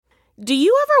Do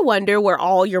you ever wonder where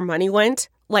all your money went?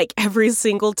 Like every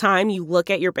single time you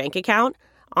look at your bank account?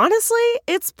 Honestly,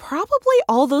 it's probably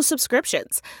all those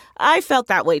subscriptions. I felt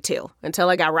that way too,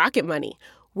 until I got Rocket Money.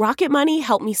 Rocket Money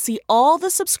helped me see all the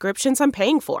subscriptions I'm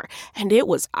paying for, and it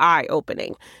was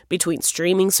eye-opening. Between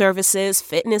streaming services,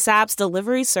 fitness apps,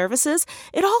 delivery services,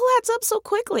 it all adds up so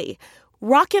quickly.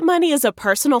 Rocket Money is a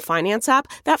personal finance app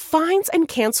that finds and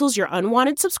cancels your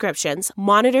unwanted subscriptions,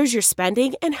 monitors your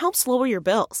spending, and helps lower your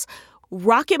bills.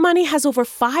 Rocket Money has over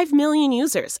 5 million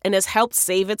users and has helped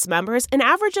save its members an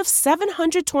average of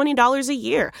 $720 a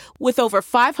year, with over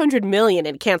 500 million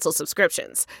in canceled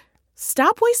subscriptions.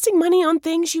 Stop wasting money on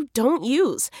things you don't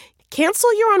use.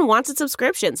 Cancel your unwanted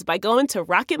subscriptions by going to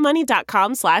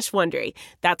rocketmoney.com/Wondery.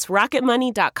 That's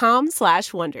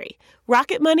rocketmoney.com/Wondery.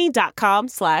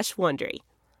 rocketmoney.com/Wondery.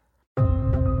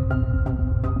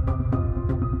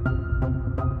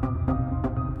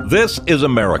 This is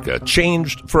America,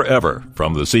 changed forever,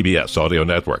 from the CBS Audio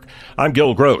Network. I'm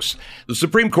Gil Gross. The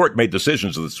Supreme Court made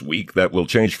decisions this week that will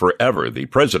change forever the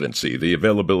presidency, the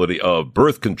availability of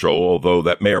birth control, although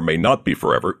that may or may not be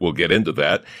forever. We'll get into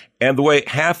that. And the way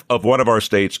half of one of our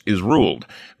states is ruled.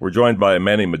 We're joined by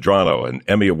Manny Medrano, an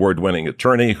Emmy Award-winning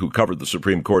attorney who covered the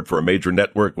Supreme Court for a major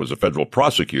network, was a federal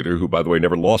prosecutor who, by the way,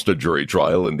 never lost a jury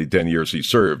trial in the 10 years he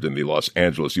served in the Los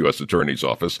Angeles U.S. Attorney's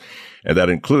Office. And that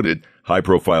included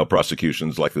high-profile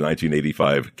prosecutions like the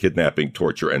 1985 kidnapping,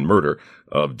 torture, and murder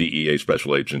of DEA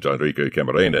Special Agent Enrique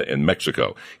Camarena in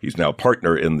Mexico. He's now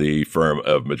partner in the firm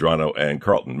of Medrano and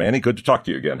Carlton. Manny, good to talk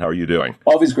to you again. How are you doing?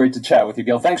 Always great to chat with you,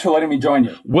 Gil. Thanks for letting me join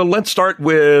you. Well, let's start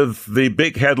with the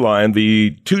big headline,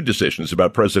 the two decisions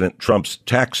about President Trump's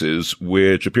taxes,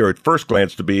 which appear at first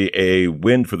glance to be a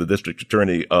win for the district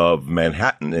attorney of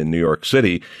Manhattan in New York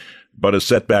City, but a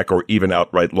setback or even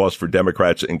outright loss for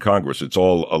Democrats in Congress. It's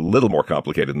all a little more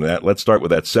complicated than that. Let's start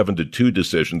with that 7-2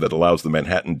 decision that allows the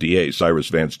Manhattan DA, Cyrus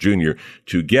Vance Jr.,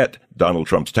 to get Donald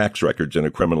Trump's tax records in a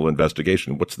criminal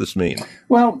investigation. What's this mean?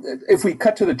 Well, if we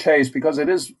cut to the chase, because it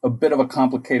is a bit of a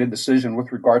complicated decision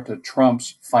with regard to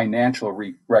Trump's financial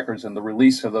records and the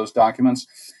release of those documents,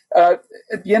 at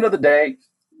the end of the day,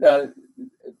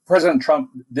 President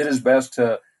Trump did his best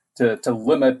to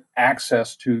limit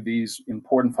access to these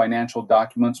important financial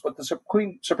documents. But the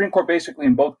Supreme Court basically,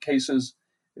 in both cases,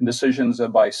 in decisions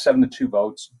by 7-2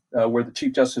 votes, where the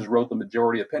Chief Justice wrote the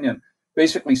majority opinion,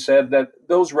 basically said that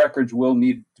those records will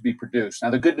need to be produced. Now,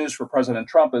 the good news for President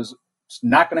Trump is it's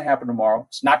not going to happen tomorrow.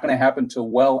 It's not going to happen till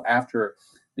well after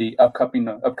the upcoming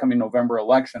November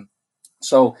election.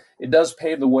 So it does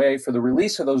pave the way for the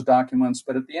release of those documents.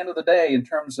 But at the end of the day, in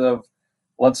terms of,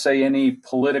 let's say, any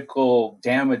political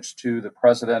damage to the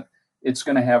president, it's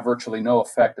going to have virtually no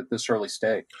effect at this early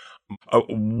stage.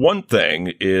 One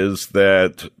thing is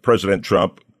that President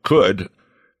Trump could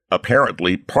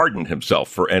apparently pardon himself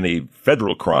for any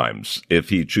federal crimes if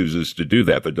he chooses to do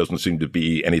that. There doesn't seem to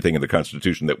be anything in the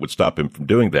Constitution that would stop him from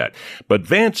doing that. But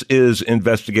Vance is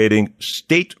investigating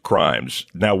state crimes.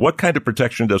 Now, what kind of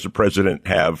protection does the president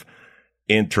have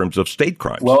in terms of state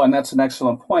crimes? Well, and that's an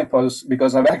excellent point,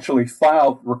 because I've actually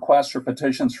filed requests or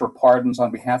petitions for pardons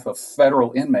on behalf of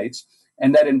federal inmates,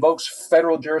 and that invokes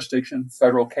federal jurisdiction,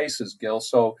 federal cases, Gil.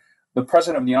 So the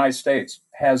president of the United States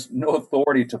has no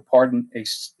authority to pardon a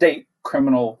state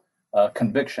criminal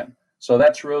conviction. So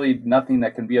that's really nothing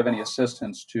that can be of any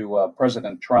assistance to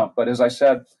President Trump. But as I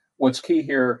said, what's key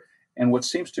here, and what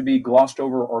seems to be glossed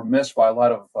over or missed by a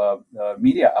lot of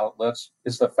media outlets,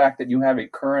 is the fact that you have a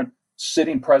current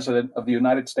sitting president of the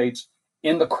United States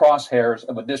in the crosshairs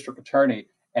of a district attorney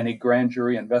and a grand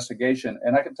jury investigation.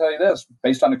 And I can tell you this,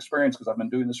 based on experience, because I've been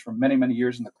doing this for many, many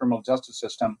years in the criminal justice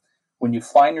system, when you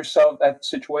find yourself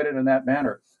situated in that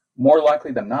manner, more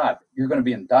likely than not, you're going to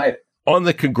be indicted. On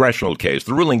the congressional case,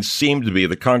 the ruling seemed to be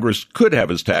that Congress could have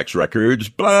his tax records,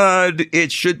 but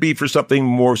it should be for something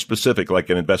more specific, like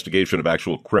an investigation of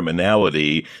actual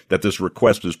criminality. That this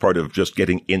request is part of just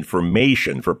getting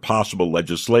information for possible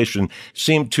legislation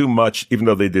seemed too much, even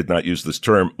though they did not use this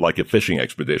term, like a fishing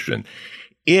expedition.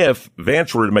 If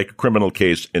Vance were to make a criminal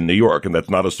case in New York, and that's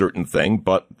not a certain thing,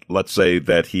 but let's say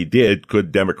that he did,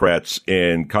 could Democrats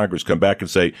in Congress come back and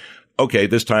say, okay,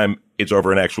 this time it's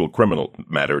over an actual criminal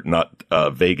matter, not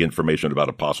vague information about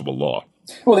a possible law?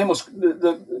 Well,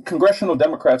 the congressional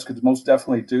Democrats could most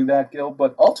definitely do that, Gil,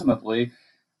 but ultimately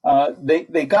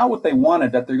they got what they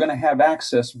wanted, that they're going to have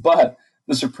access, but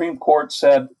the Supreme Court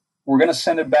said, we're going to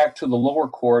send it back to the lower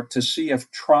court to see if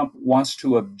Trump wants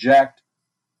to object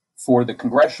for the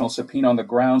congressional subpoena on the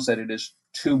grounds that it is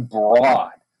too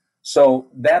broad. So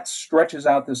that stretches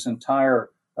out this entire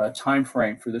time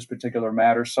frame for this particular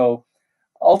matter. So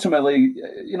ultimately,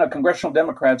 congressional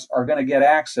Democrats are going to get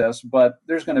access, but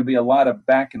there's going to be a lot of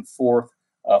back and forth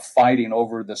fighting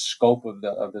over the scope of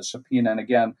the subpoena. And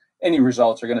again, any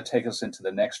results are going to take us into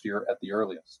the next year at the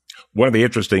earliest. One of the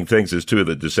interesting things is, two of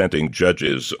the dissenting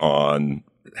judges on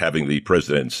having the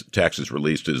president's taxes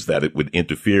released is that it would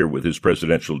interfere with his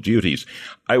presidential duties.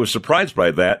 I was surprised by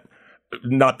that,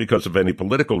 not because of any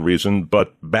political reason,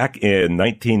 but back in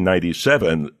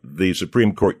 1997, the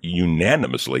Supreme Court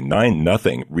unanimously,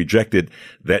 9-0, rejected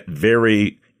that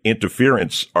very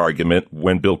interference argument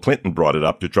when Bill Clinton brought it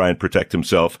up to try and protect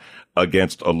himself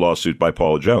against a lawsuit by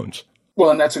Paul Jones. Well,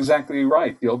 and that's exactly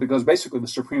right, Gil, because basically the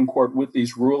Supreme Court with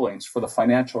these rulings for the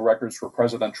financial records for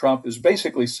President Trump is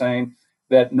basically saying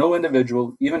that no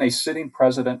individual, even a sitting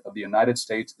president of the United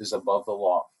States, is above the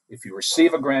law. If you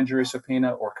receive a grand jury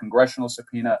subpoena or congressional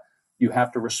subpoena, you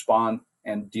have to respond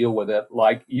and deal with it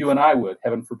like you and I would,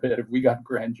 heaven forbid, if we got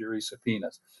grand jury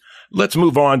subpoenas. Let's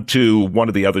move on to one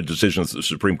of the other decisions the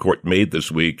Supreme Court made this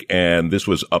week, and this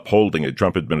was upholding a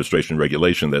Trump administration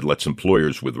regulation that lets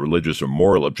employers with religious or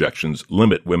moral objections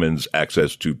limit women's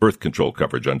access to birth control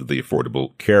coverage under the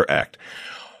Affordable Care Act.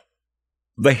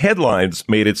 The headlines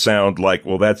made it sound like,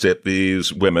 well, that's it.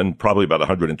 These women, probably about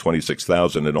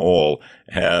 126,000 in all,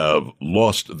 have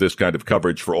lost this kind of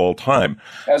coverage for all time.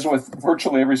 As with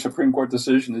virtually every Supreme Court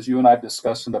decision, as you and I have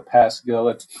discussed in the past, Gil,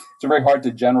 it's very hard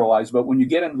to generalize. But when you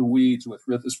get into the weeds with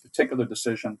this particular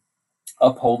decision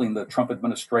upholding the Trump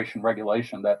administration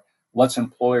regulation that lets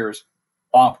employers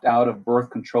opt out of birth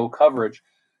control coverage,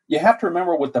 you have to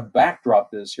remember what the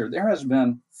backdrop is here. There has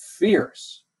been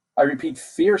fierce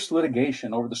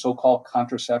litigation over the so-called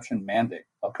contraception mandate,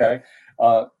 okay?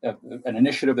 An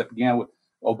initiative that began with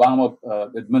Obama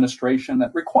administration that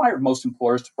required most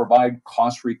employers to provide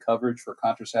cost-free coverage for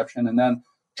contraception. And then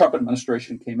Trump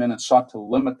administration came in and sought to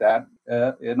limit that.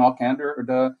 In all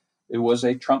candor, it was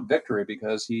a Trump victory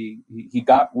because he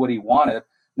got what he wanted.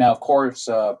 Now, of course,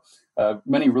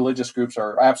 many religious groups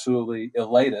are absolutely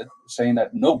elated, saying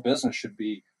that no business should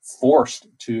be forced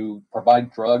to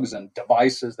provide drugs and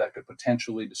devices that could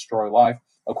potentially destroy life.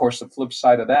 Of course, the flip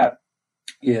side of that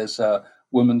is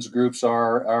women's groups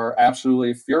are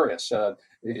absolutely furious,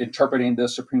 interpreting the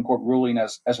Supreme Court ruling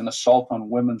as an assault on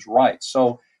women's rights.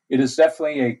 So it is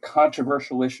definitely a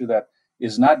controversial issue that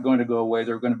is not going to go away.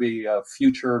 There are going to be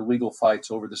future legal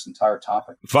fights over this entire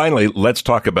topic. Finally, let's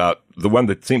talk about the one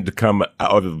that seemed to come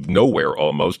out of nowhere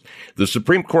almost. The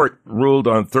Supreme Court ruled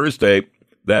on Thursday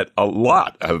that a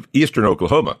lot of eastern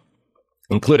Oklahoma,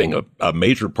 including a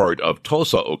major part of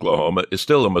Tulsa, Oklahoma, is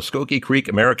still a Muskogee Creek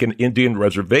American Indian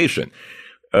reservation,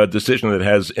 a decision that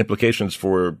has implications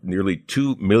for nearly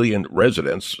 2 million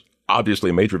residents.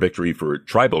 Obviously a major victory for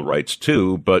tribal rights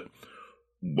too, but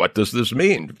what does this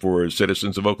mean for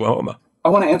citizens of Oklahoma? I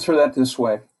want to answer that this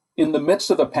way. In the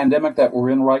midst of the pandemic that we're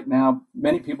in right now,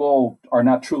 many people are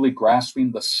not truly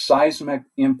grasping the seismic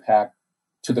impact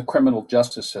to the criminal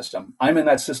justice system. I'm in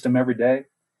that system every day,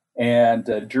 and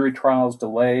jury trials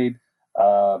delayed,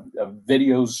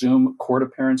 video Zoom court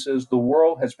appearances. The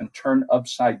world has been turned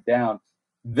upside down.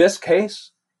 This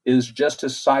case is just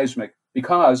as seismic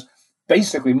because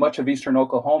basically much of eastern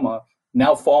Oklahoma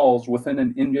now falls within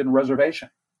an Indian reservation.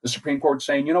 The Supreme Court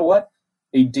saying, you know what?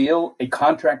 A deal, a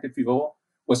contract, if you will,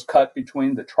 was cut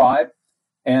between the tribe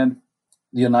and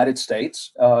the United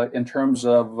States in terms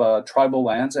of tribal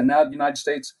lands, and now the United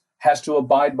States has to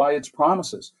abide by its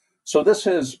promises. So this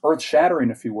is earth-shattering,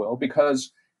 if you will,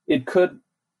 because it could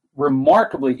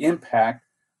remarkably impact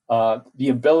the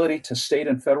ability to state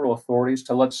and federal authorities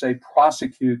to, let's say,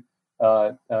 prosecute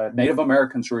Native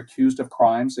Americans who are accused of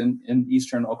crimes in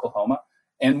eastern Oklahoma.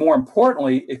 And more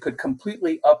importantly, it could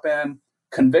completely upend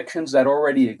convictions that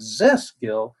already exist,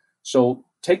 Gil. So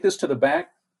take this to the bank.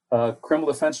 Criminal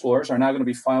defense lawyers are now going to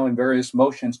be filing various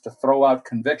motions to throw out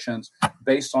convictions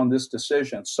based on this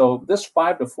decision. So this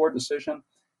 5-4 decision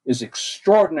is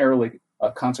extraordinarily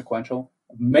consequential,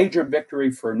 a major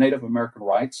victory for Native American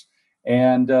rights.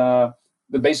 And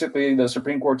basically the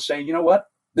Supreme Court saying, you know what,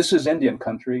 this is Indian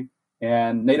country,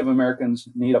 and Native Americans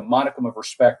need a modicum of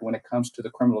respect when it comes to the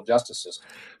criminal justice system.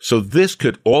 So this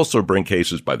could also bring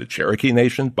cases by the Cherokee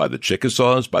Nation, by the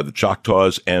Chickasaws, by the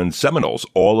Choctaws, and Seminoles,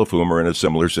 all of whom are in a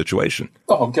similar situation.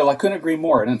 Oh, Gil, I couldn't agree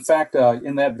more. And in fact,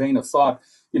 in that vein of thought,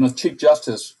 Chief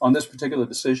Justice on this particular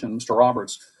decision, Mr.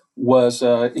 Roberts,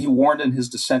 he warned in his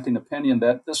dissenting opinion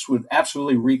that this would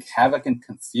absolutely wreak havoc and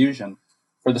confusion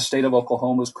for the state of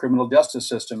Oklahoma's criminal justice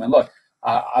system. And look,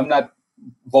 I'm not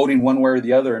voting one way or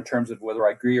the other in terms of whether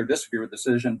I agree or disagree with the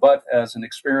decision, but as an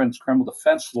experienced criminal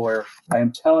defense lawyer, I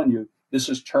am telling you, this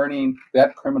is turning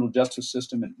that criminal justice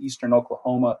system in eastern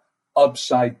Oklahoma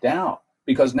upside down.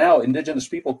 because now indigenous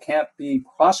people can't be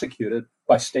prosecuted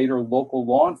by state or local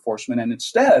law enforcement. And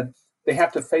instead, they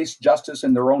have to face justice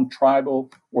in their own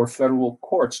tribal or federal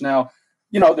courts. Now,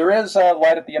 there is a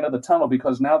light at the end of the tunnel,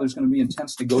 because now there's going to be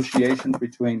intense negotiations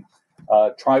between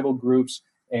tribal groups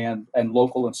and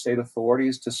local and state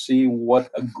authorities to see what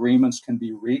agreements can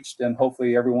be reached, and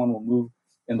hopefully everyone will move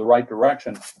in the right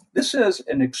direction. This is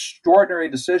an extraordinary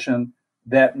decision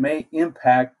that may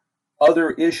impact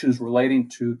other issues relating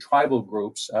to tribal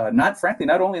groups, not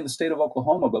only in the state of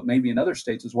Oklahoma, but maybe in other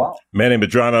states as well. Manny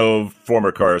Medrano,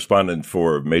 former correspondent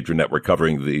for Major Network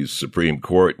covering the Supreme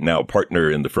Court, now partner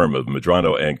in the firm of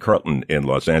Medrano and Carlton in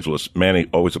Los Angeles. Manny,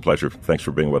 always a pleasure. Thanks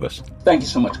for being with us. Thank you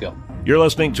so much, Gil. You're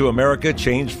listening to America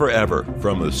Changed Forever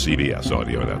from the CBS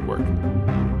Audio Network.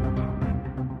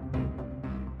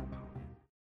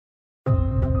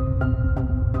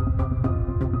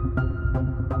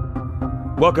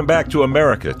 Welcome back to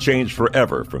America Changed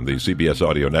Forever from the CBS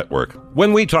Audio Network.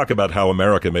 When we talk about how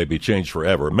America may be changed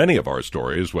forever, many of our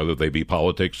stories, whether they be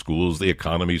politics, schools, the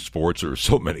economy, sports, or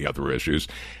so many other issues,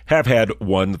 have had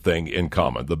one thing in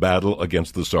common: the battle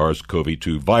against the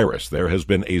SARS-CoV-2 virus. There has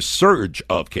been a surge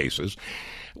of cases,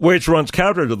 which runs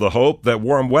counter to the hope that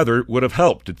warm weather would have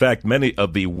helped. In fact, many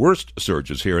of the worst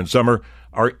surges here in summer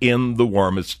are in the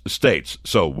warmest states.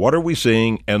 So what are we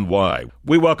seeing and why?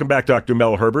 We welcome back Dr.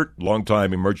 Mel Herbert,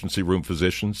 longtime emergency room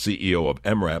physician, CEO of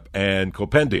MRAP, and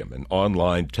Compendium, an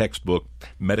online textbook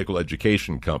medical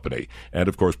education company, and,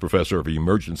 of course, professor of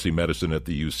emergency medicine at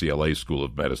the UCLA School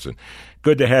of Medicine.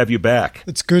 Good to have you back.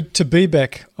 It's good to be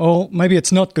back. Oh, maybe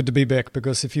it's not good to be back,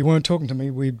 because if you weren't talking to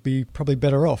me, we'd be probably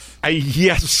better off.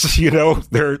 Yes,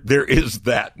 there is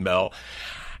that, Mel.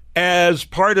 As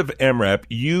part of MRAP,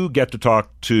 you get to talk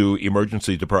to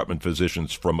emergency department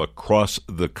physicians from across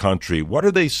the country. What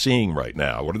are they seeing right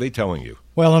now? What are they telling you?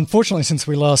 Well, unfortunately, since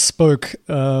we last spoke,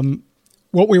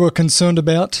 what we were concerned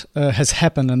about has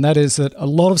happened, and that is that a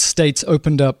lot of states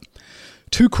opened up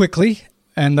too quickly,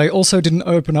 and they also didn't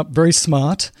open up very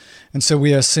smart. And so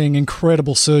we are seeing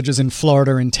incredible surges in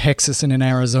Florida, in Texas, and in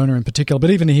Arizona in particular.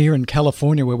 But even here in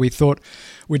California, where we thought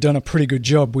we'd done a pretty good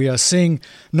job, we are seeing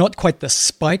not quite the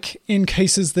spike in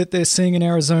cases that they're seeing in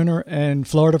Arizona and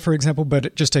Florida, for example,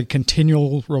 but just a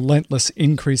continual, relentless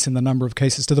increase in the number of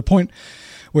cases, to the point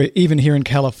where even here in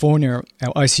California,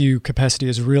 our ICU capacity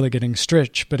is really getting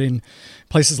stretched. But in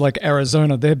places like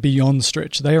Arizona, they're beyond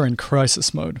stretch. They are in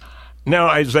crisis mode.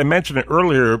 Now, as I mentioned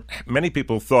earlier, many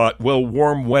people thought, well,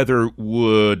 warm weather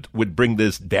would bring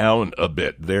this down a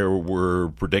bit. There were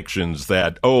predictions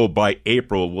that, by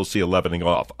April, we'll see a leveling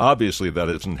off. Obviously, that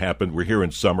hasn't happened. We're here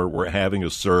in summer. We're having a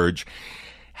surge.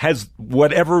 First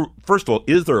of all,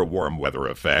 is there a warm weather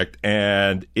effect?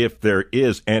 And if there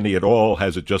is any at all,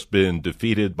 has it just been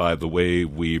defeated by the way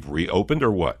we've reopened,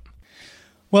 or what?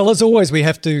 Well, as always, we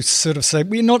have to sort of say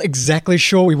we're not exactly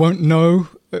sure. We won't know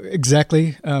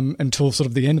exactly until sort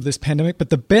of the end of this pandemic. But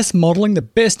the best modeling, the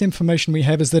best information we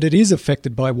have is that it is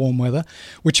affected by warm weather,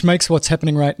 which makes what's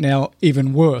happening right now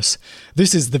even worse.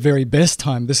 This is the very best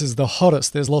time. This is the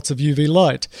hottest. There's lots of UV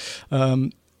light.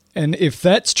 And if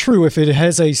that's true, if it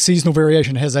has a seasonal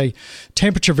variation, has a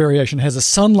temperature variation, has a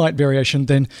sunlight variation,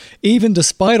 then even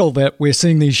despite all that, we're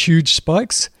seeing these huge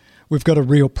spikes. We've got a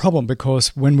real problem,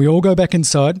 because when we all go back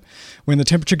inside, when the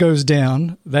temperature goes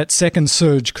down, that second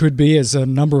surge could be, as a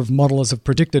number of modelers have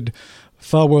predicted,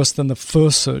 far worse than the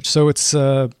first surge. So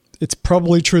it's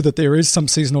probably true that there is some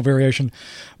seasonal variation,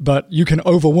 but you can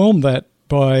overwhelm that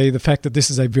by the fact that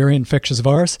this is a very infectious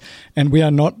virus, and we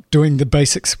are not doing the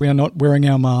basics. We are not wearing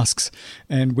our masks,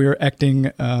 and we're acting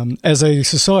as a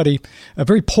society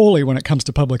very poorly when it comes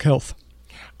to public health.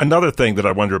 Another thing that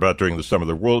I wonder about during the summer,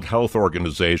 the World Health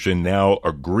Organization now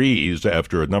agrees,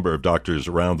 after a number of doctors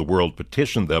around the world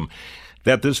petitioned them,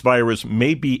 that this virus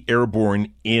may be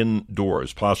airborne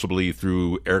indoors, possibly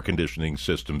through air conditioning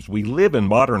systems. We live in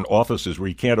modern offices where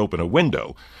you can't open a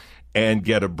window and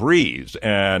get a breeze.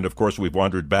 And, of course, we've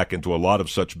wandered back into a lot of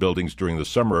such buildings during the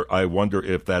summer. I wonder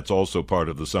if that's also part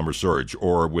of the summer surge,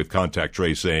 or with contact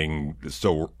tracing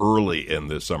so early in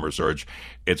this summer surge,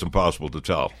 it's impossible to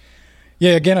tell.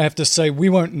 Yeah, again, I have to say we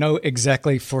won't know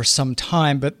exactly for some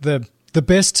time, but the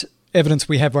best evidence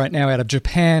we have right now out of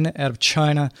Japan, out of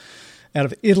China, out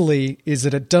of Italy, is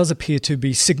that it does appear to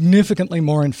be significantly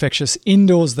more infectious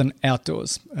indoors than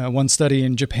outdoors. One study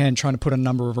in Japan trying to put a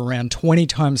number of around 20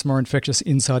 times more infectious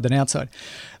inside than outside.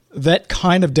 That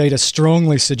kind of data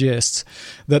strongly suggests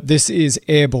that this is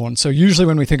airborne. So usually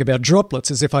when we think about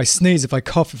droplets, as if I sneeze, if I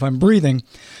cough, if I'm breathing,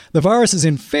 the virus is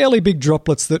in fairly big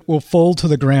droplets that will fall to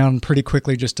the ground pretty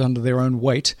quickly just under their own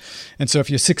weight. And so if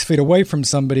you're 6 feet away from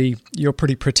somebody, you're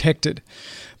pretty protected.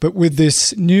 But with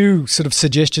this new sort of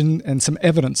suggestion and some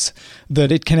evidence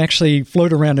that it can actually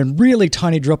float around in really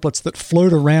tiny droplets that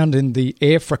float around in the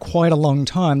air for quite a long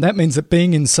time, that means that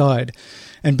being inside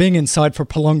for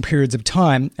prolonged periods of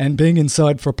time, and being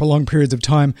inside for prolonged periods of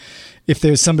time, if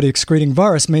there's somebody excreting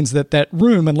virus, means that that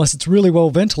room, unless it's really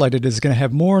well ventilated, is going to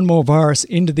have more and more virus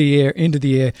into the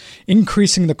air,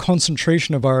 increasing the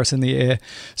concentration of virus in the air,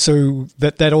 so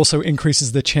that also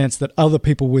increases the chance that other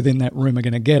people within that room are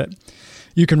going to get it.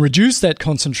 You can reduce that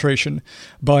concentration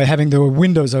by having the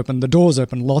windows open, the doors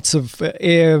open, lots of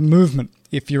air movement.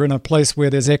 If you're in a place where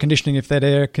there's air conditioning, if that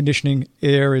air conditioning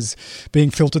air is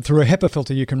being filtered through a HEPA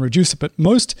filter, you can reduce it. But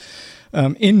most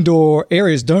indoor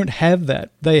areas don't have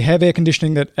that. They have air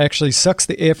conditioning that actually sucks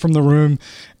the air from the room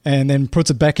and then puts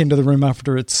it back into the room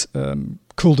after it's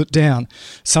cooled it down.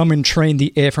 Some entrain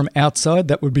the air from outside,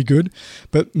 that would be good.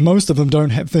 But most of them don't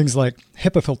have things like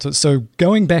HEPA filters. So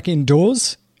going back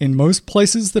indoors, in most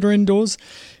places that are indoors,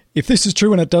 if this is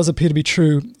true, and it does appear to be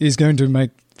true, is going to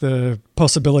make the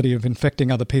possibility of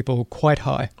infecting other people quite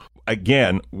high.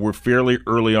 Again, we're fairly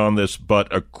early on this,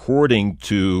 but according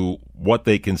to what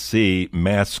they can see,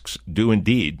 masks do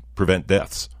indeed prevent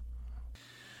deaths.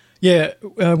 Yeah,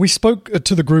 we spoke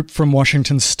to the group from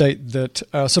Washington State that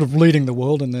are sort of leading the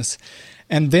world in this,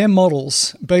 and their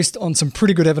models, based on some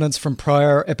pretty good evidence from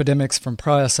prior epidemics, from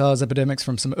prior SARS epidemics,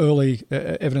 from some early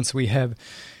evidence we have,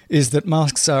 is that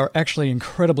masks are actually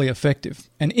incredibly effective.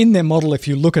 And in their model, if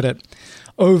you look at it,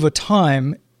 over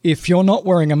time, if you're not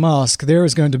wearing a mask, there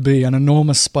is going to be an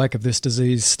enormous spike of this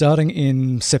disease starting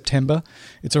in September.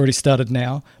 It's already started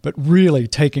now, but really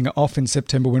taking off in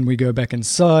September when we go back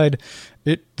inside.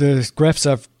 The graphs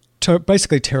are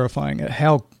basically terrifying at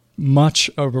how much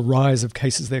of a rise of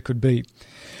cases there could be.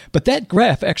 But that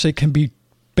graph actually can be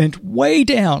bent way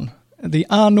down, the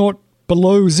R0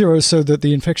 below zero, so that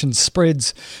the infection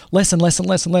spreads less and less and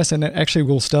less and less, and it actually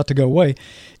will start to go away.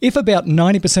 If about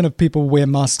 90% of people wear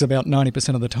masks about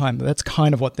 90% of the time, that's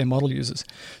kind of what their model uses.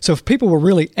 So if people were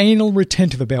really anal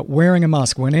retentive about wearing a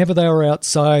mask whenever they were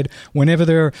outside, whenever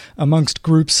they're amongst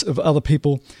groups of other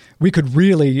people, we could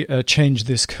really change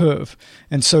this curve.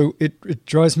 And so it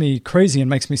drives me crazy and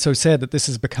makes me so sad that this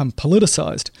has become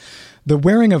politicized. The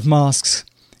wearing of masks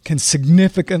can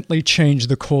significantly change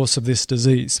the course of this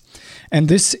disease. And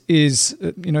this is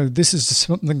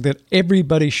something that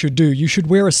everybody should do. You should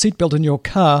wear a seatbelt in your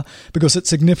car because it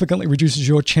significantly reduces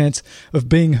your chance of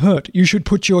being hurt. You should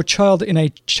put your child in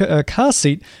a car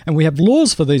seat, and we have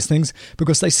laws for these things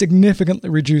because they significantly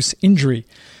reduce injury.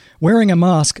 Wearing a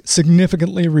mask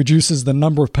significantly reduces the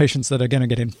number of patients that are going to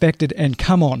get infected. And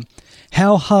come on,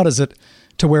 how hard is it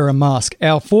to wear a mask?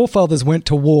 Our forefathers went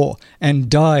to war and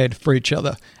died for each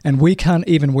other, and we can't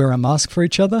even wear a mask for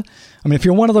each other. I mean, if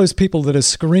you're one of those people that is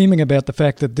screaming about the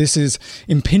fact that this is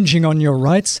impinging on your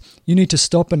rights, you need to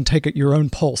stop and take at your own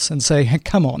pulse and say, hey,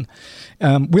 come on,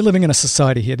 we're living in a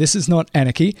society here. This is not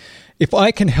anarchy. If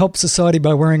I can help society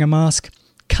by wearing a mask,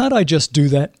 can't I just do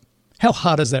that? How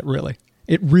hard is that really?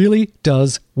 It really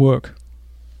does work.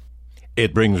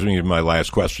 It brings me to my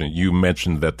last question. You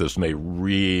mentioned that this may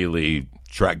really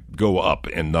go up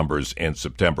in numbers in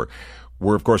September.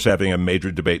 We're, of course, having a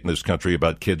major debate in this country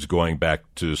about kids going back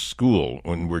to school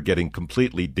when we're getting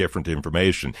completely different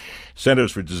information.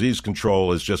 Centers for Disease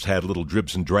Control has just had little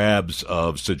dribs and drabs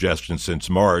of suggestions since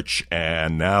March,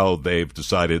 and now they've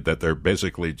decided that they're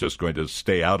basically just going to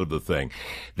stay out of the thing.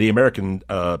 The American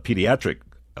Pediatric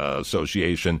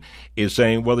Association is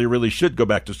saying, well, they really should go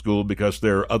back to school because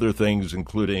there are other things,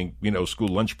 including, school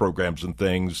lunch programs and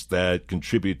things that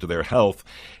contribute to their health.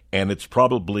 And it's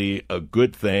probably a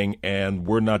good thing. And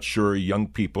we're not sure young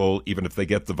people, even if they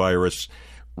get the virus,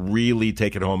 really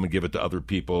take it home and give it to other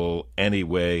people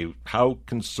anyway. How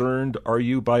concerned are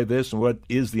you by this? And what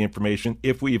is the information,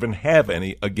 if we even have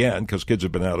any, again, because kids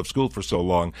have been out of school for so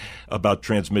long, about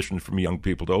transmission from young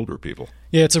people to older people?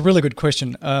 Yeah, it's a really good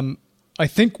question. I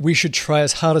think we should try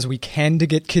as hard as we can to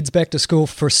get kids back to school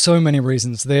for so many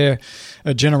reasons. They're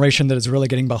a generation that is really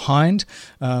getting behind.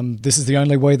 This is the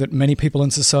only way that many people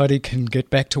in society can get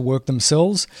back to work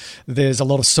themselves. There's a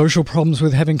lot of social problems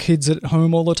with having kids at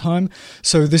home all the time.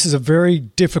 So this is a very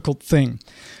difficult thing.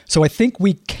 So I think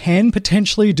we can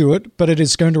potentially do it, but it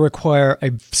is going to require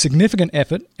a significant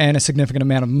effort and a significant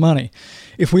amount of money.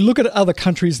 If we look at other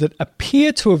countries that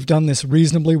appear to have done this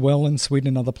reasonably well in Sweden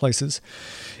and other places,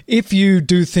 if you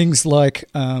do things like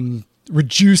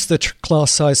reduce the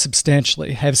class size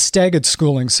substantially, have staggered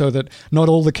schooling so that not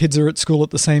all the kids are at school at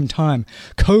the same time,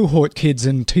 cohort kids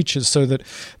and teachers so that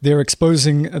they're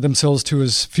exposing themselves to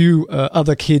as few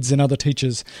other kids and other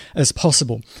teachers as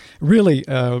possible. Really,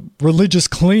 religious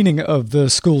cleaning of the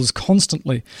schools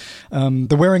constantly.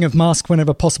 The wearing of masks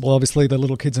whenever possible. Obviously, the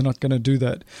little kids are not going to do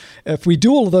that. If we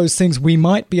do all of those things, we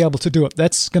might be able to do it.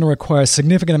 That's going to require a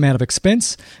significant amount of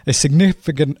expense, a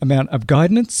significant amount of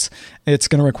guidance. It's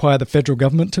going to require the federal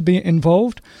government to be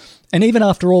involved. And even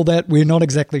after all that, we're not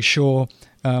exactly sure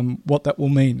what that will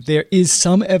mean. There is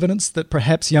some evidence that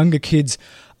perhaps younger kids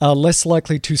are less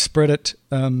likely to spread it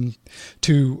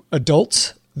to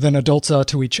adults than adults are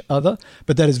to each other,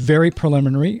 but that is very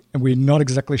preliminary, and we're not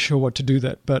exactly sure what to do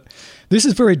that. But this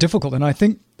is very difficult, and I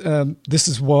think this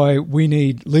is why we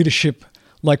need leadership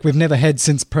like we've never had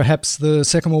since perhaps the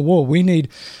Second World War. We need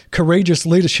courageous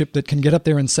leadership that can get up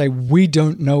there and say, we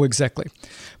don't know exactly,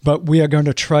 but we are going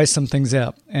to try some things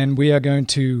out, and we are going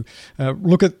to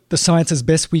look at the science as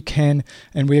best we can,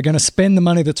 and we are going to spend the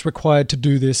money that's required to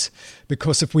do this,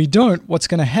 because if we don't, what's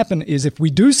going to happen is if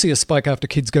we do see a spike after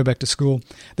kids go back to school,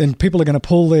 then people are going to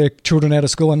pull their children out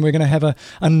of school, and we're going to have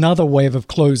another wave of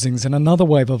closings and another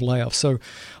wave of layoffs. So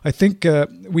I think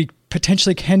we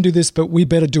potentially can do this, but we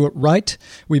better do it right.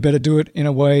 We better do it in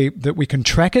a way that we can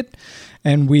track it.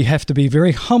 And we have to be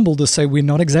very humble to say we're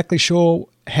not exactly sure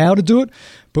how to do it,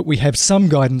 but we have some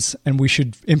guidance and we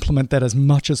should implement that as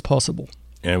much as possible.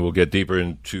 And we'll get deeper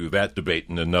into that debate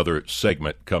in another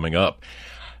segment coming up.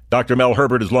 Dr. Mel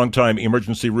Herbert is longtime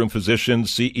emergency room physician,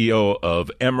 CEO of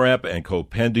MRAP and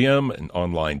Compendium, an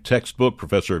online textbook,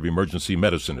 professor of emergency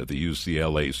medicine at the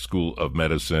UCLA School of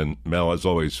Medicine. Mel, as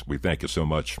always, we thank you so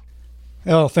much.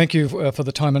 Oh, thank you for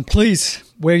the time. And please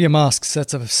wear your masks.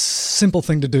 That's a simple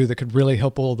thing to do that could really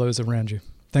help all those around you.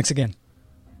 Thanks again.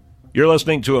 You're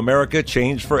listening to America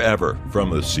Changed Forever from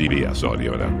the CBS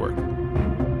Audio Network.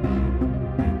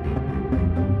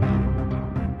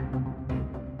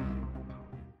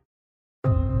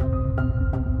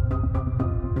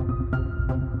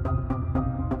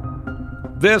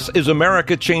 This is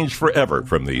America Changed Forever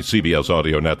from the CBS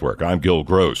Audio Network. I'm Gil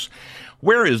Gross.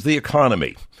 Where is the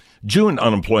economy? June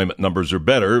unemployment numbers are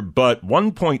better, but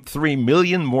 1.3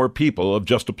 million more people have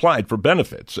just applied for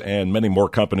benefits, and many more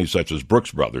companies such as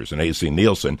Brooks Brothers and AC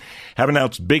Nielsen have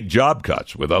announced big job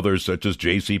cuts, with others such as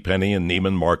JCPenney and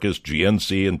Neiman Marcus,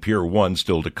 GNC, and Pier 1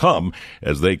 still to come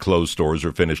as they close stores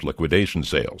or finish liquidation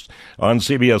sales. On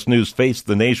CBS News' Face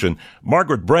the Nation,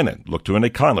 Margaret Brennan looked to an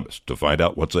economist to find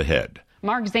out what's ahead.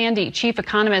 Mark Zandi, chief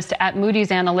economist at Moody's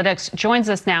Analytics, joins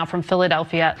us now from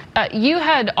Philadelphia. You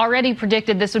had already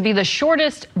predicted this would be the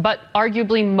shortest but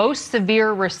arguably most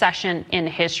severe recession in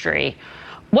history.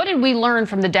 What did we learn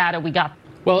from the data we got?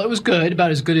 Well, it was good, about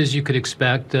as good as you could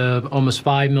expect. Almost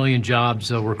 5 million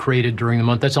jobs were created during the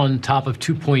month. That's on top of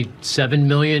 2.7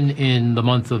 million in the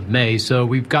month of May. So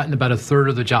we've gotten about a third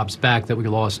of the jobs back that we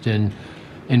lost in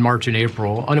March and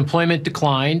April. Unemployment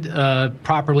declined.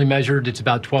 Properly measured, it's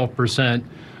about 12%.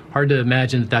 Hard to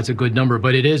imagine that that's a good number,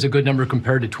 but it is a good number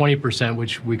compared to 20%,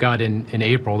 which we got in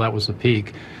April. That was the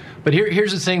peak. But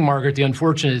here's the thing, Margaret, the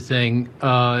unfortunate thing,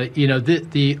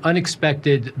 the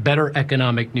unexpected better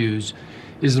economic news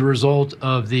is the result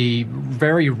of the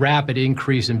very rapid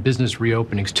increase in business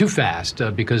reopenings. Too fast,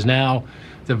 because now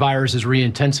the virus is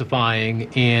re-intensifying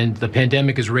and the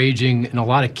pandemic is raging in a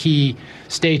lot of key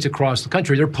states across the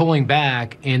country. They're pulling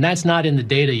back, and that's not in the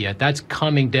data yet. That's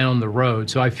coming down the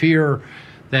road. So I fear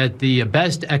that the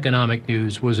best economic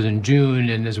news was in June,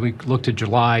 and as we look to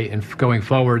July and going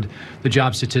forward, the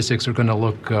job statistics are going to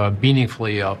look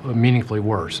meaningfully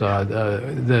worse.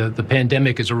 The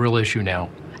pandemic is a real issue now.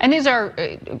 And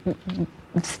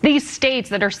these states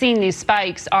that are seeing these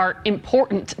spikes are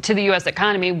important to the U.S.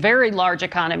 economy, very large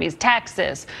economies,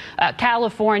 Texas,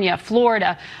 California,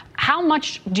 Florida. How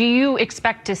much do you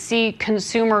expect to see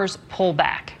consumers pull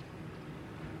back?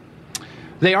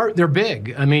 They're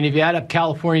big. I mean, if you add up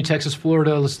California, Texas,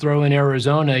 Florida, let's throw in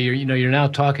Arizona, you're now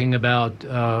talking about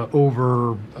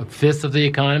over a fifth of the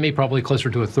economy, probably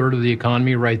closer to a third of the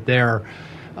economy right there.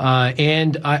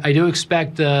 And I do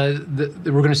expect that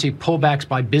we're going to see pullbacks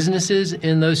by businesses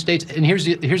in those states. And here's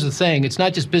the thing. It's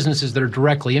not just businesses that are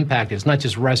directly impacted. It's not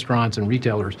just restaurants and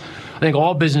retailers. I think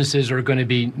all businesses are going to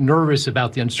be nervous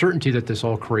about the uncertainty that this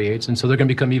all creates. And so they're going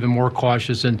to become even more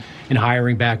cautious in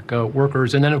hiring back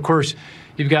workers. And then, of course,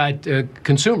 you've got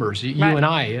consumers, you and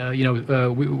I.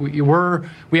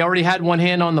 We already had one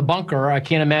hand on the bunker. I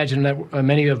can't imagine that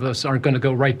many of us aren't going to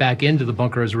go right back into the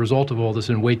bunker as a result of all this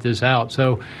and wait this out.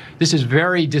 So this is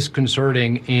very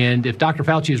disconcerting. And if Dr.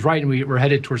 Fauci is right and we're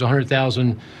headed towards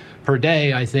 100,000 per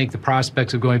day, I think the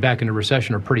prospects of going back into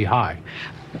recession are pretty high.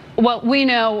 Well, we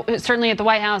know certainly at the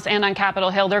White House and on Capitol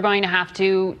Hill, they're going to have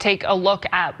to take a look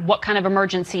at what kind of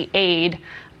emergency aid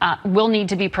will need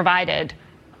to be provided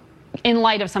in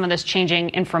light of some of this changing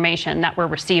information that we're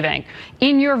receiving.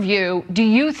 In your view, do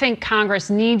you think Congress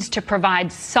needs to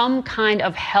provide some kind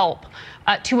of help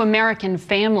to American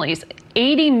families?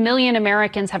 80 million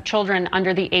Americans have children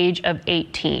under the age of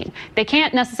 18. They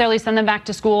can't necessarily send them back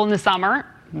to school in the summer,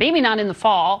 maybe not in the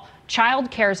fall.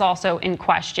 Child care is also in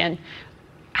question.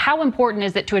 How important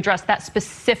is it to address that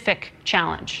specific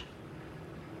challenge?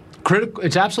 Critical.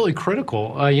 It's absolutely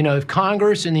critical. If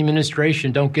Congress and the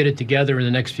administration don't get it together in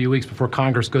the next few weeks before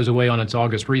Congress goes away on its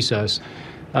August recess,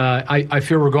 I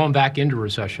fear we're going back into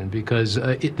recession because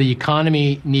the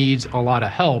economy needs a lot of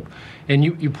help. And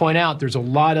you point out there's a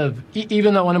lot of,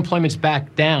 even though unemployment's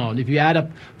back down, if you add up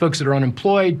folks that are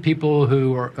unemployed, people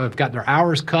who have got their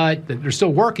hours cut, that they're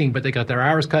still working, but they got their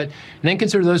hours cut, and then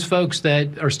consider those folks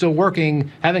that are still working,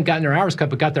 haven't gotten their hours cut,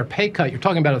 but got their pay cut, you're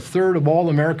talking about a third of all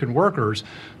American workers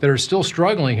that are still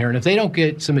struggling here. And if they don't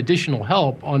get some additional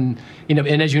help on,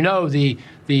 and as you know, the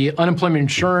unemployment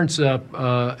insurance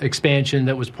expansion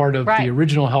that was part of the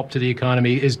original help to the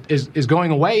economy is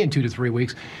going away in 2 to 3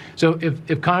 weeks. So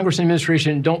if Congress and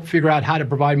administration don't figure out how to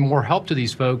provide more help to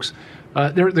these folks,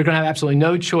 they're going to have absolutely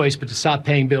no choice but to stop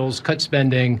paying bills, cut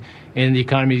spending, and the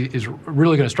economy is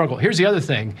really going to struggle. Here's the other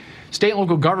thing. State and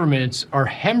local governments are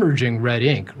hemorrhaging red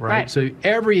ink, right? So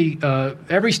every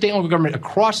state and local government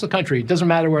across the country, it doesn't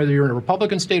matter whether you're in a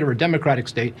Republican state or a Democratic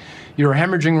state, you're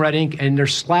hemorrhaging red ink, and they're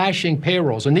slashing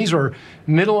payrolls. And these are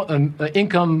middle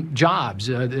income jobs.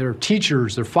 They're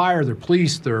teachers, they're fire, they're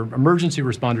police, they're emergency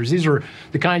responders. These are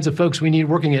the kinds of folks we need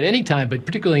working at any time, but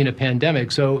particularly in a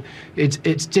pandemic. So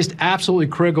it's just absolutely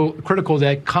critical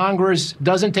that Congress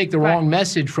doesn't take the wrong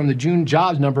message from the June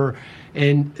jobs number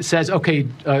and says, okay,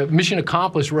 mission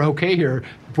accomplished, we're okay here.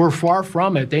 We're far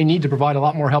from it. They need to provide a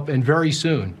lot more help, and very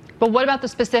soon. But what about the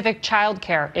specific child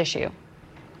care issue?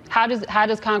 How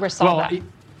does Congress solve that?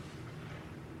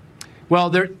 Well,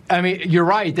 you're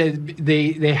right.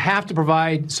 They have to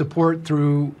provide support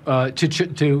through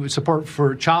to support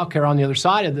for child care on the other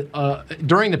side of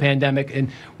during the pandemic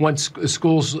and once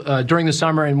schools during the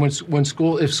summer and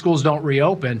if schools don't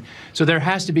reopen. So there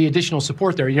has to be additional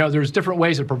support there. There's different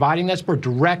ways of providing that support: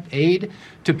 direct aid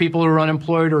to people who are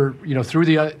unemployed, or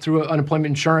through unemployment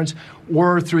insurance,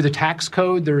 or through the tax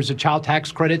code. There's a child tax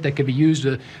credit that could be used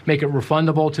to make it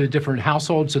refundable to different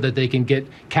households so that they can get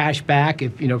cash back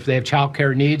if they have child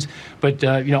care needs. But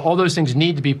all those things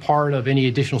need to be part of any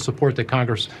additional support that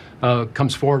Congress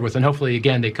comes forward with, and hopefully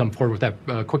again they come forward with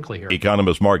that quickly here.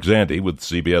 Economist Mark Zandi with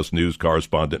CBS News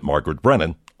correspondent Margaret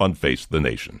Brennan on Face the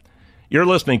Nation. You're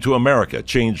listening to America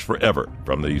Changed Forever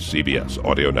from the CBS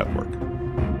Audio Network.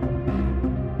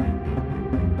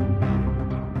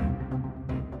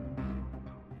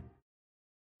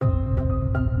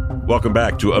 Welcome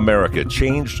back to America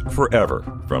Changed Forever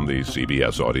from the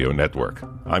CBS Audio Network.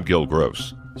 I'm Gil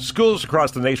Gross. Schools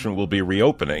across the nation will be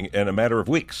reopening in a matter of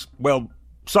weeks. Well,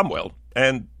 some will,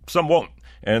 and some won't.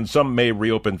 And some may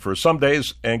reopen for some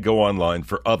days and go online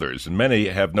for others. And many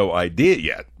have no idea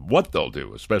yet what they'll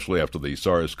do, especially after the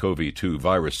SARS-CoV-2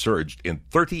 virus surged in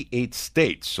 38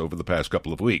 states over the past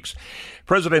couple of weeks.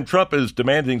 President Trump is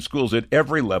demanding schools at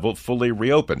every level fully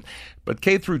reopen. But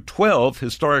K through 12,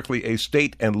 historically a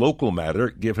state and local matter,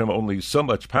 give him only so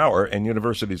much power, and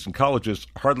universities and colleges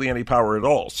hardly any power at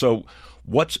all. So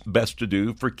what's best to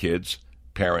do for kids,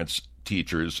 parents,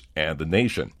 teachers, and the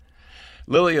nation?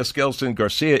 Lilia Skelson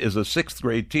Garcia is a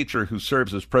sixth-grade teacher who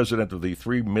serves as president of the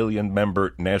 3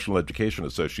 million-member National Education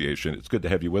Association. It's good to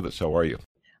have you with us. How are you?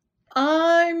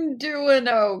 I'm doing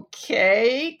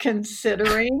okay,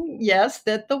 considering, yes,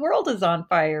 that the world is on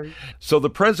fire. So the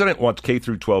president wants K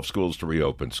through 12 schools to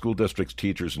reopen. School districts,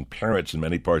 teachers, and parents in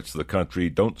many parts of the country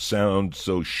don't sound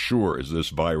so sure as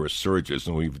this virus surges.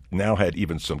 And we've now had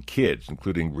even some kids,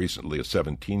 including recently a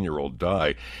 17-year-old,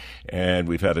 die. And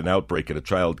we've had an outbreak at a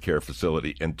child care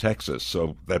facility in Texas.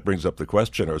 So that brings up the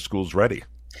question, are schools ready?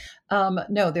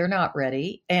 No, they're not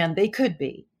ready, and they could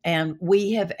be. And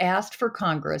we have asked for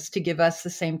Congress to give us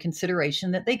the same consideration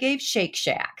that they gave Shake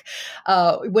Shack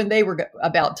when they were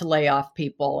about to lay off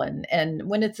people. And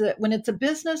when it's a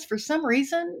business, for some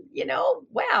reason,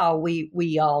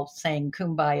 we all sang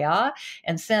Kumbaya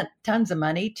and sent tons of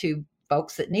money to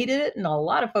folks that needed it and a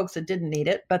lot of folks that didn't need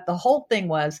it. But the whole thing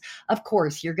was, of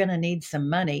course, you're going to need some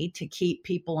money to keep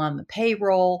people on the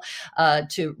payroll,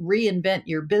 to reinvent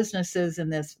your businesses in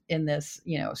this,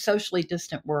 socially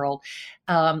distant world.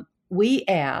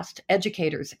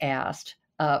 Educators asked,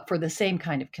 for the same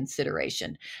kind of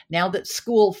consideration. Now that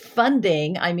school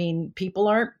funding, people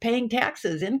aren't paying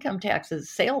taxes, income taxes,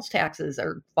 sales taxes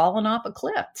are falling off a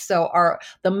cliff. So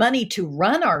the money to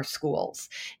run our schools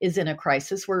is in a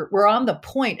crisis. We're on the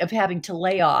point of having to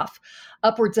lay off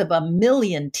upwards of 1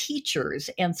 million teachers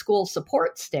and school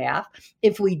support staff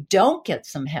if we don't get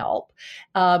some help.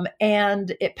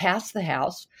 And it passed the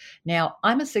House. Now,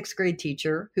 I'm a 6th grade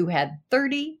teacher who had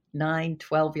 39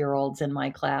 12-year-olds in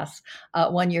my class.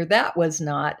 One year that was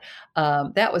not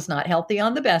healthy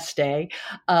on the best day.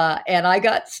 And I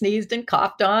got sneezed and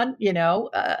coughed on,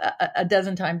 a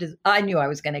dozen times. I knew I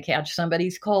was going to catch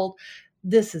somebody's cold.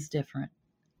 This is different.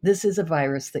 This is a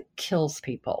virus that kills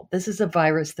people. This is a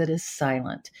virus that is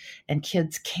silent, and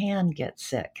kids can get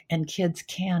sick and kids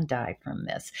can die from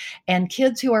this. And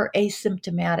kids who are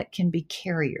asymptomatic can be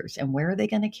carriers. And where are they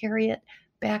going to carry it?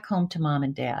 Back home to mom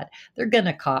and dad. They're going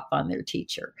to cough on their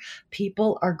teacher.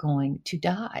 People are going to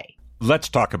die. Let's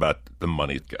talk about the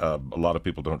money. A lot of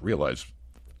people don't realize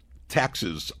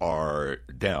taxes are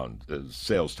down.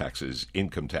 Sales taxes,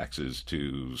 income taxes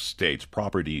to states,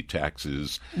 property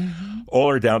taxes, all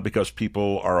are down because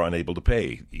people are unable to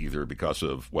pay, either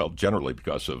generally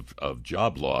because of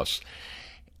job loss.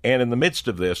 And in the midst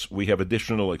of this, we have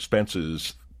additional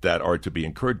expenses that are to be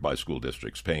incurred by school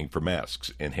districts, paying for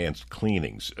masks, enhanced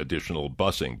cleanings, additional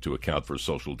busing to account for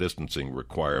social distancing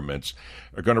requirements,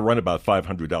 are going to run about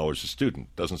 $500 a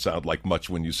student. Doesn't sound like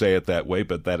much when you say it that way,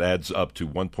 but that adds up to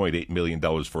 $1.8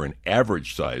 million for an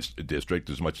average-sized district,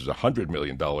 as much as $100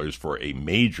 million for a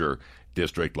major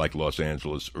district like Los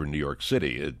Angeles or New York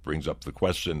City. It brings up the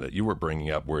question that you were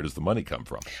bringing up, where does the money come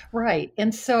from? Right.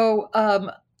 And so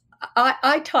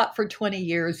I taught for 20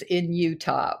 years in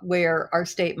Utah, where our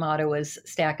state motto is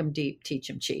stack 'em deep, teach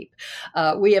 'em cheap.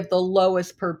 We have the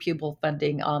lowest per pupil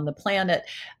funding on the planet.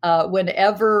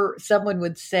 Whenever someone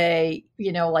would say,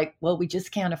 well, we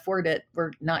just can't afford it,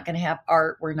 we're not going to have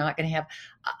art, we're not going to have,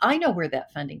 I know where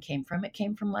that funding came from. It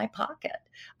came from my pocket.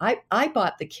 I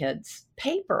bought the kids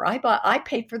paper. I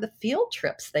paid for the field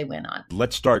trips they went on.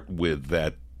 Let's start with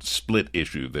that split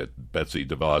issue that Betsy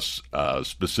DeVos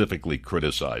specifically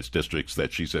criticized, districts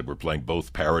that she said were playing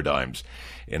both paradigms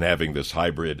in having this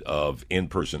hybrid of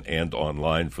in-person and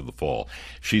online for the fall.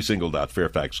 She singled out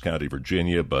Fairfax County,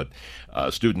 Virginia, but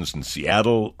students in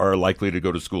Seattle are likely to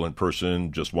go to school in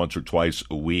person just once or twice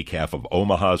a week. Half of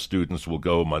Omaha students will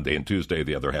go Monday and Tuesday,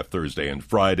 the other half Thursday and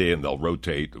Friday, and they'll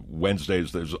rotate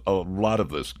Wednesdays. There's a lot of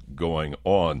this going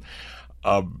on.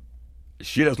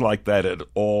 She doesn't like that at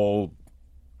all.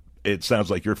 It sounds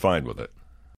like you're fine with it.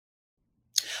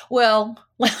 Well,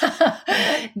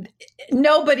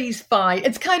 nobody's fine.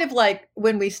 It's kind of like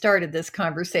when we started this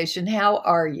conversation, how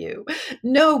are you?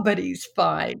 Nobody's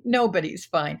fine. Nobody's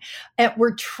fine. And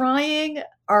we're trying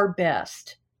our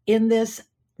best in this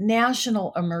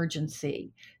national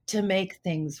emergency to make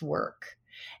things work.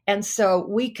 And so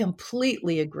we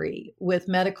completely agree with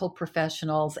medical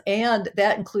professionals, and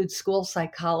that includes school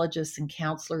psychologists and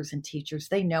counselors and teachers.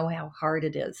 They know how hard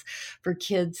it is for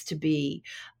kids to be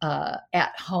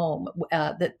at home,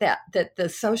 that the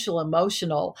social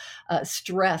emotional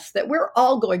stress that we're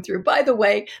all going through. By the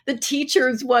way, the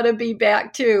teachers want to be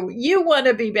back too. You want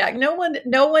to be back. No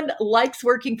one likes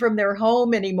working from their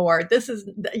home anymore. This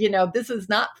is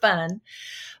not fun,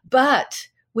 but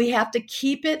we have to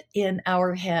keep it in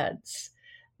our heads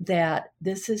that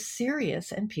this is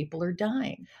serious and people are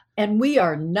dying. And we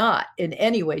are not in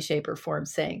any way, shape, or form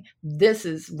saying this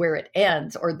is where it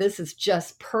ends or this is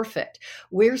just perfect.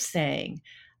 We're saying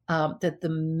that the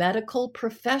medical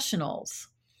professionals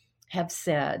have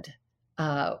said,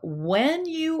 when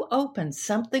you open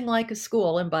something like a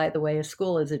school, and by the way, a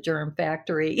school is a germ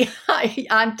factory.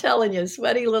 I'm telling you,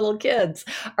 sweaty little kids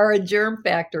are a germ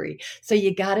factory. So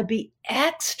you got to be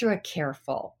extra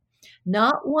careful.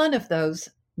 Not one of those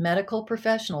medical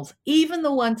professionals, even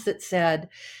the ones that said,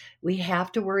 we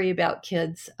have to worry about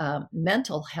kids'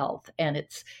 mental health, and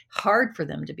it's hard for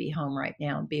them to be home right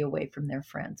now and be away from their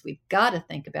friends. We've got to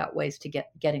think about ways to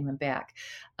getting them back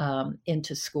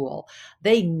into school.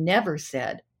 They never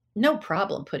said, no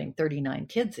problem putting 39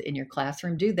 kids in your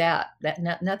classroom. Do that.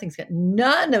 Nothing's good.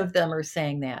 None of them are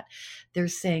saying that. They're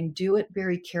saying, do it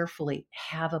very carefully.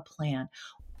 Have a plan.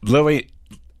 Lily,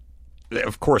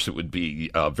 of course, it would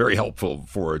be very helpful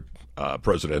for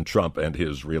President Trump and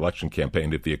his reelection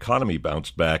campaign if the economy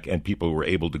bounced back and people were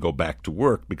able to go back to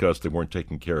work because they weren't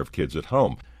taking care of kids at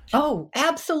home. Oh,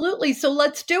 absolutely. So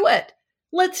let's do it.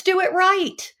 Let's do it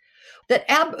right. That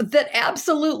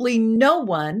absolutely no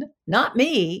one, not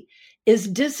me, is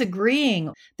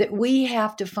disagreeing that we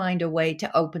have to find a way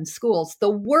to open schools. The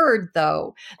word,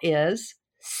 though, is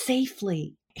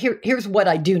safely. Here's what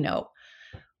I do know.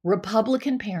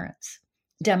 Republican parents,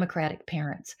 Democratic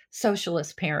parents,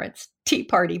 socialist parents, Tea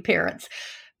Party parents,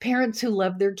 parents who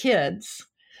love their kids,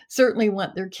 certainly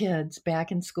want their kids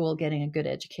back in school getting a good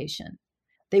education.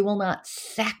 They will not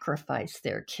sacrifice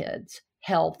their kids'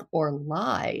 health or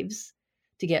lives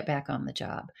to get back on the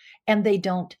job. And they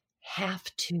don't have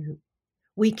to.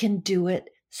 We can do it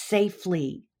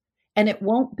safely. And it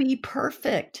won't be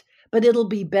perfect, but it'll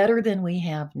be better than we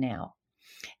have now.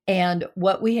 And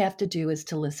what we have to do is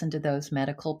to listen to those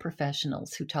medical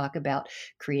professionals who talk about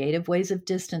creative ways of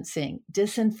distancing,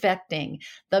 disinfecting,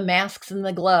 the masks and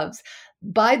the gloves.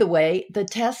 By the way, the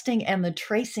testing and the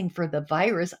tracing for the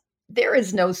virus, there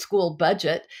is no school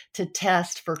budget to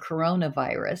test for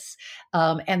coronavirus.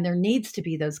 And there needs to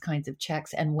be those kinds of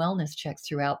checks and wellness checks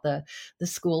throughout the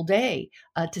school day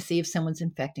to see if someone's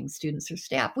infecting students or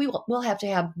staff. We'll have to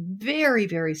have very,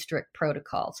 very strict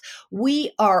protocols.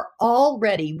 We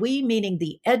meaning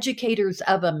the educators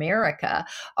of America,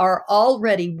 are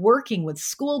already working with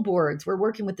school boards. We're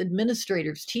working with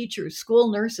administrators, teachers,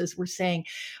 school nurses. We're saying,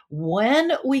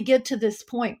 when we get to this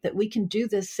point that we can do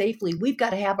this safely, we've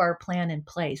got to have our plan in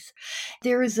place.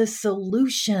 There is a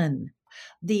solution.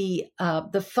 The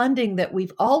funding that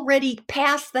we've already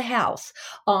passed the House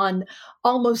on,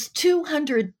 almost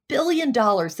 $200 billion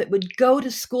that would go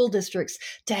to school districts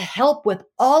to help with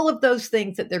all of those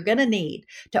things that they're going to need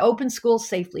to open schools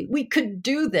safely. We could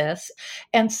do this.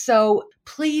 And so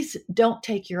please don't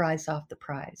take your eyes off the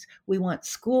prize. We want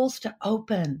schools to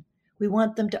open. We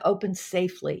want them to open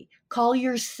safely. Call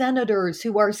your senators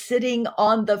who are sitting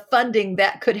on the funding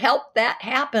that could help that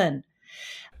happen.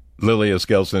 Lilia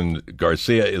Skelton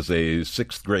Garcia is a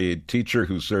sixth grade teacher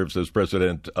who serves as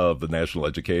president of the National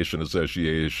Education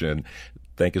Association.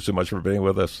 Thank you so much for being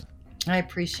with us. I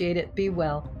appreciate it. Be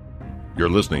well. You're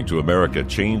listening to America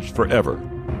Changed Forever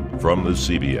from the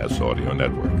CBS Audio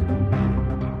Network.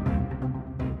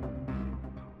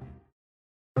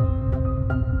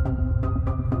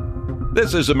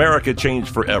 This is America Changed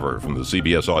Forever from the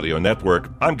CBS Audio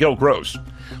Network. I'm Gil Gross.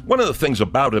 One of the things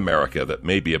about America that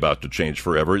may be about to change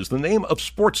forever is the name of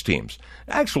sports teams.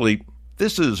 Actually,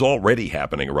 this is already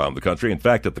happening around the country. In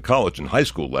fact, at the college and high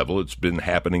school level, it's been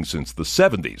happening since the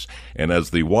 70s. And as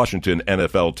the Washington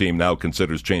NFL team now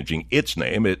considers changing its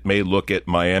name, it may look at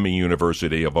Miami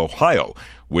University of Ohio,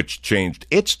 which changed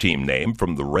its team name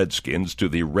from the Redskins to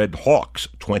the Red Hawks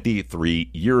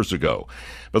 23 years ago.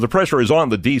 But the pressure is on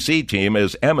the D.C. team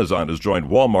as Amazon has joined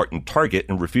Walmart and Target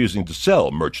in refusing to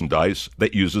sell merchandise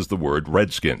that uses the word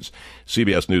Redskins.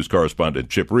 CBS News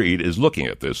correspondent Chip Reed is looking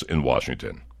at this in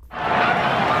Washington.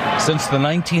 Since the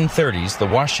 1930s, the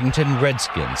Washington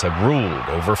Redskins have ruled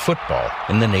over football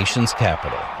in the nation's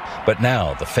capital. But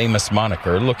now the famous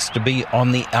moniker looks to be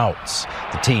on the outs,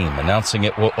 the team announcing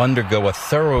it will undergo a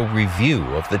thorough review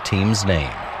of the team's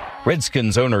name.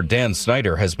 Redskins owner Dan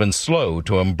Snyder has been slow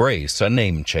to embrace a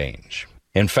name change.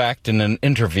 In fact, in an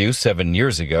interview 7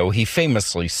 years ago, he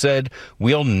famously said,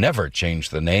 "We'll never change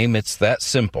the name. It's that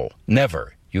simple.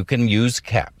 Never. You can use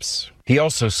caps." He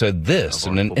also said this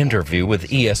in an interview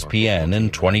with ESPN in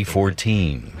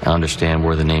 2014. I understand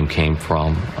where the name came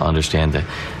from. I understand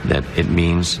that it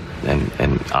means,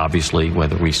 and obviously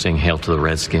whether we sing Hail to the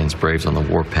Redskins, Braves on the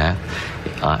Warpath,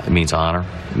 it means honor,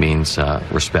 it means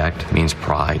respect, it means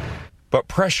pride. But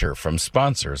pressure from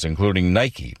sponsors, including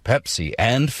Nike, Pepsi,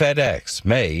 and FedEx,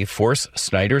 may force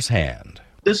Snyder's hand.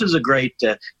 This is a great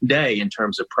day in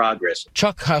terms of progress.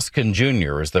 Chuck Hoskin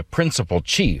Jr. is the principal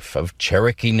chief of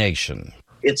Cherokee Nation.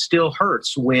 It still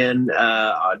hurts when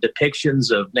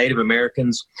depictions of Native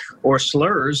Americans or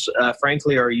slurs,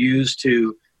 frankly, are used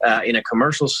to, in a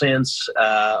commercial sense,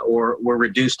 or were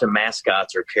reduced to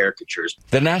mascots or caricatures.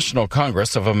 The National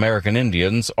Congress of American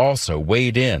Indians also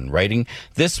weighed in, writing,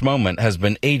 "This moment has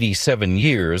been 87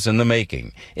 years in the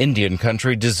making. Indian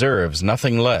country deserves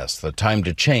nothing less. The time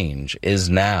to change is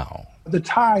now." The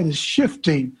tide is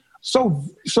shifting so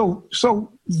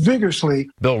vigorously.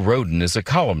 Bill Rhoden is a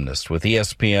columnist with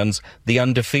ESPN's The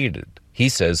Undefeated. He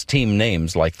says team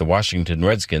names like the Washington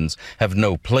Redskins have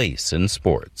no place in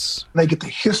sports. They get the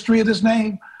history of this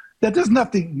name, that there's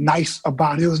nothing nice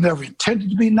about it. It was never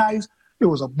intended to be nice. It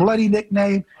was a bloody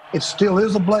nickname. It still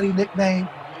is a bloody nickname.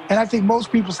 And I think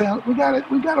most people say, we got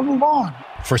to move on.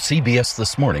 For CBS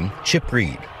This Morning, Chip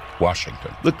Reed,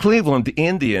 Washington. The Cleveland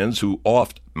Indians, who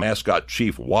offed mascot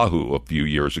Chief Wahoo a few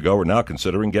years ago, are now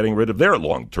considering getting rid of their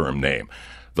long-term name.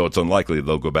 though it's unlikely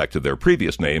they'll go back to their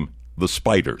previous name, the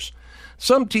Spiders.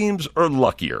 Some teams are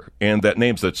luckier in that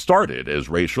names that started as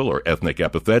racial or ethnic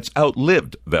epithets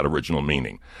outlived that original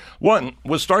meaning. One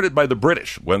was started by the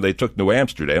British when they took New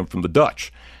Amsterdam from the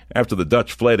Dutch. After the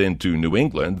Dutch fled into New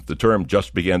England, the term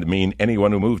just began to mean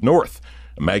anyone who moved north.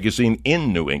 A magazine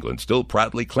in New England still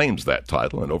proudly claims that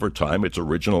title, and over time its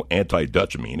original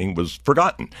anti-Dutch meaning was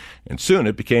forgotten. And soon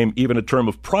it became even a term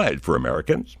of pride for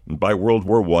Americans, and by World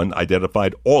War I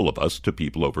identified all of us to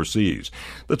people overseas.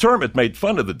 The term had made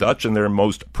fun of the Dutch and their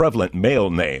most prevalent male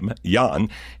name, Jan,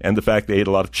 and the fact they ate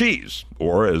a lot of cheese,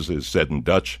 or, as is said in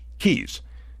Dutch, kees.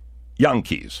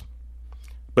 Yankees.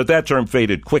 But that term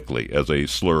faded quickly as a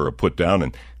slur or put down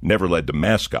and never led to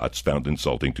mascots found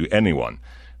insulting to anyone.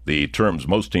 The terms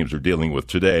most teams are dealing with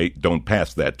today don't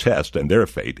pass that test, and their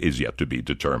fate is yet to be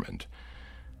determined.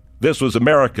 This was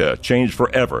America Changed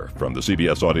Forever from the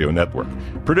CBS Audio Network.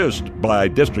 Produced by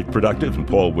District Productive and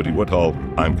Paul Woody-Woodhull,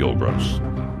 I'm Gil Gross.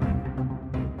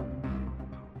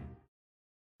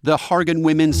 The Hargan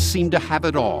women seem to have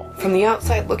it all. From the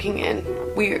outside looking in,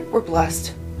 we were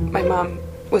blessed. My mom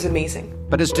was amazing.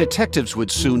 But as detectives would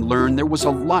soon learn, there was a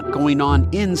lot going on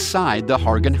inside the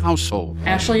Hargan household.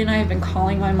 Ashley and I have been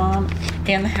calling my mom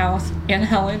and the house and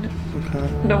Helen. Okay.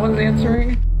 No one's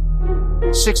answering.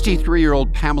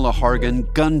 63-year-old Pamela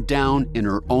Hargan gunned down in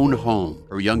her own home.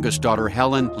 Her youngest daughter,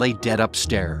 Helen, lay dead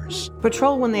upstairs.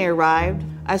 Patrol, when they arrived,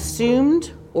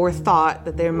 assumed or thought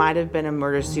that there might have been a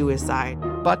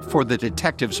murder-suicide. But for the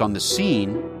detectives on the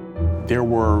scene, there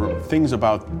were things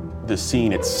about the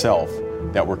scene itself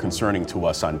that were concerning to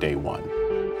us on day one.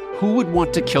 Who would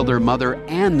want to kill their mother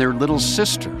and their little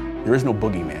sister? There is no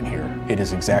boogeyman here. It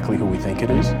is exactly who we think it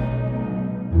is.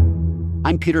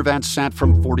 I'm Peter Van Sant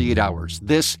from 48 Hours.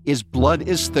 This is Blood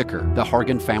is Thicker, the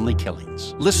Hargan Family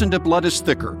Killings. Listen to Blood is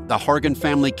Thicker, the Hargan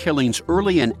Family Killings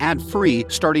early and ad-free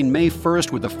starting May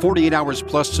 1st with a 48 Hours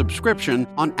Plus subscription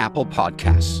on Apple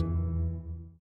Podcasts.